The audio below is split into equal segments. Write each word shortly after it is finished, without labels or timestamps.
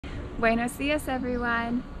Buenos dias,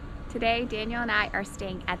 everyone. Today, Daniel and I are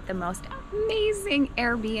staying at the most amazing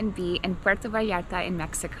Airbnb in Puerto Vallarta in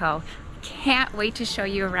Mexico. Can't wait to show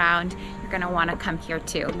you around. You're gonna wanna come here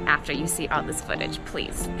too after you see all this footage,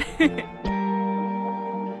 please.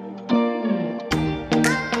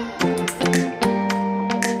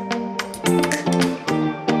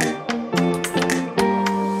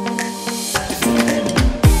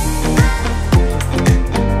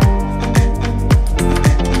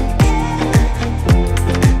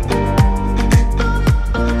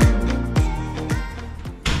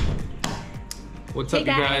 What's up, you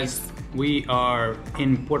guys? We are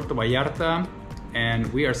in Puerto Vallarta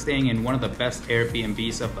and we are staying in one of the best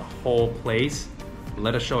Airbnbs of the whole place.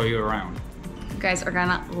 Let us show you around. You guys are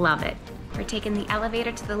gonna love it. We're taking the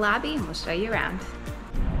elevator to the lobby and we'll show you around.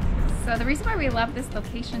 So the reason why we love this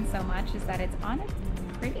location so much is that it's on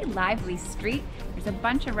a pretty lively street. There's a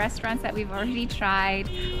bunch of restaurants that we've already tried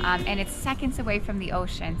and it's seconds away from the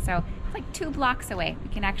ocean. So it's like 2 blocks away. We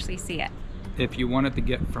can actually see it. If you wanted to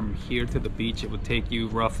get from here to the beach, it would take you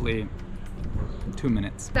roughly 2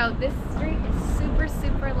 minutes. So this street is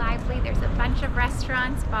super lively. There's a bunch of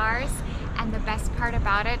restaurants, bars, and the best part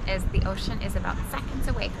about it is the ocean is about seconds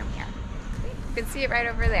away from here. You can see it right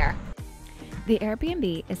over there. The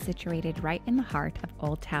Airbnb is situated right in the heart of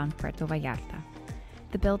Old Town Puerto Vallarta.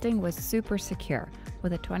 The building was super secure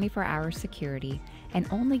with a 24-hour security, and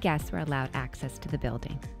only guests were allowed access to the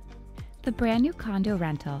building. The brand new condo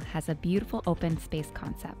rental has a beautiful open space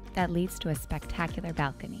concept that leads to a spectacular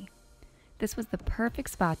balcony. This was the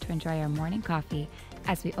perfect spot to enjoy our morning coffee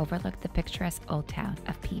as we overlook the picturesque old town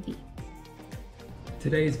of PV.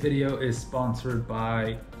 Today's video is sponsored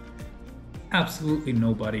by absolutely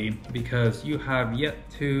nobody because you have yet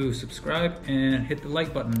to subscribe and hit the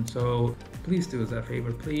like button. So please do us that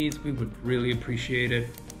favor, please. We would really appreciate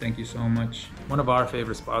it. Thank you so much. One of our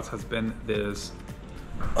favorite spots has been this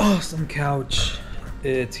awesome couch.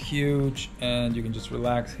 It's huge and you can just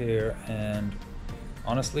relax here, and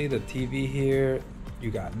honestly the TV here,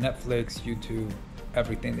 you got Netflix, YouTube,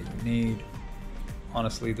 everything that you need.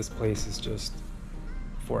 Honestly, this place is just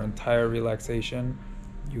for entire relaxation.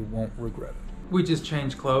 You won't regret it. We just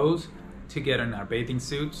changed clothes to get in our bathing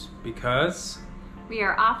suits because we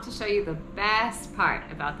are off to show you the best part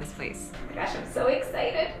about this place. Oh my gosh, I'm so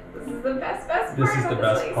excited. This is the best part. This is the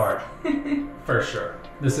best part, for sure.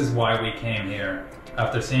 This is why we came here.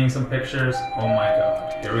 After seeing some pictures, oh my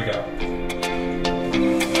God, here we go.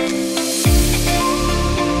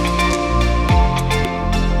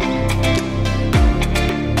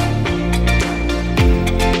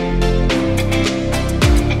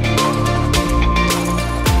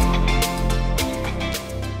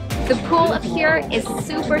 The pool up here is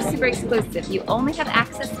super exclusive. You only have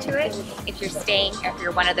access to it if you're staying here, if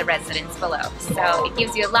you're one of the residents below. So it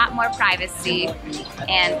gives you a lot more privacy,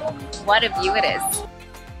 and what a view it is.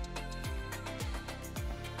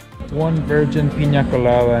 One virgin pina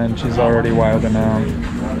colada and she's already wilding out.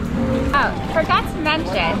 Oh, forgot to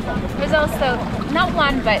mention, there's also not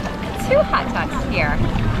one but 2 hot tubs here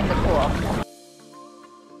in the pool.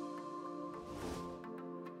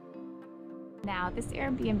 Now, this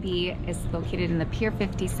Airbnb is located in the Pier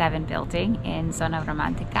 57 building in Zona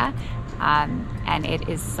Romantica, and it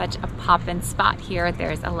is such a pop-in spot here.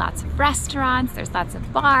 There's lots of restaurants, there's lots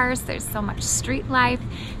of bars, there's so much street life,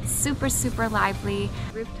 super lively.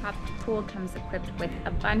 Rooftop pool comes equipped with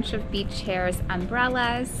a bunch of beach chairs,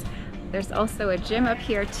 umbrellas. There's also a gym up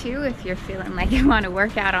here too if you're feeling like you want to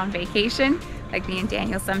work out on vacation, like me and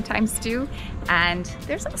Daniel sometimes do. And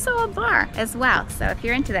there's also a bar as well. So if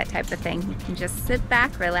you're into that type of thing, you can just sit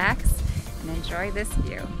back, relax, and enjoy this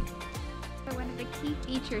view. So one of the key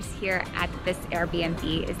features here at this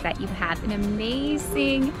Airbnb is that you have an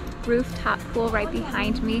amazing rooftop pool right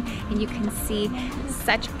behind me, and you can see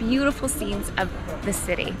such beautiful scenes of the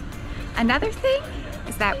city. Another thing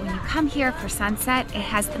is that when you come here for sunset, it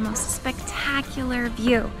has the most spectacular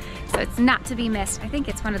view. So it's not to be missed. I think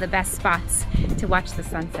it's one of the best spots to watch the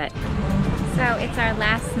sunset. So it's our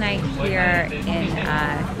last night here in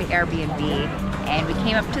the Airbnb, and we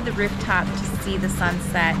came up to the rooftop to see the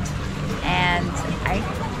sunset, and I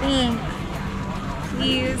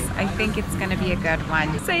think it's gonna be a good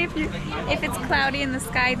one. So if it's cloudy in the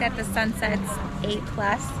sky, that the sunset's A+.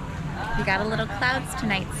 We got a little clouds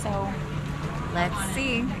tonight, so let's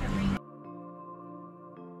see.